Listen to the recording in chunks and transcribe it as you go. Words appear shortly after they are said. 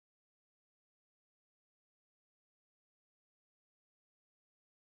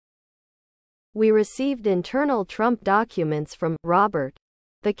We received internal Trump documents from Robert.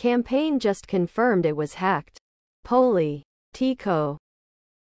 The campaign just confirmed it was hacked. Politico.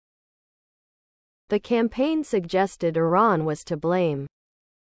 The campaign suggested Iran was to blame.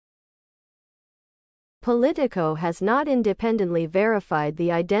 Politico has not independently verified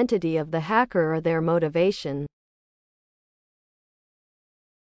the identity of the hacker or their motivation.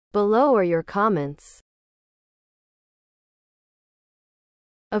 Below are your comments.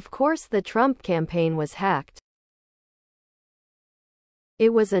 Of course the Trump campaign was hacked. It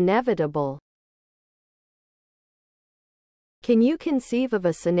was inevitable. Can you conceive of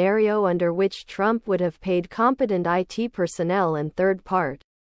a scenario under which Trump would have paid competent IT personnel and third-party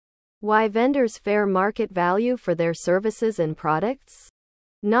vendors fair market value for their services and products?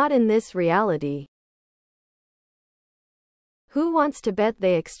 Not in this reality. Who wants to bet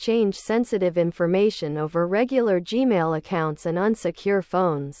they exchange sensitive information over regular Gmail accounts and unsecure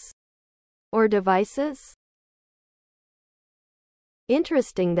phones or devices?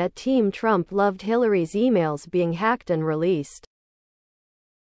 Interesting that Team Trump loved Hillary's emails being hacked and released.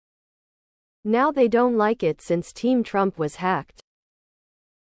 Now they don't like it since Team Trump was hacked.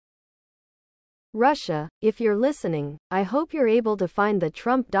 Russia, if you're listening, I hope you're able to find the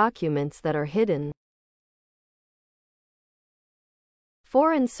Trump documents that are hidden.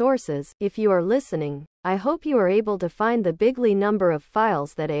 Foreign sources, if you are listening, I hope you are able to find the bigly number of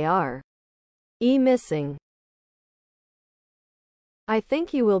files that are missing. I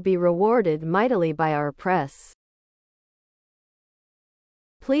think you will be rewarded mightily by our press.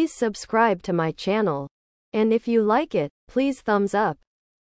 Please subscribe to my channel. And if you like it, please thumbs up.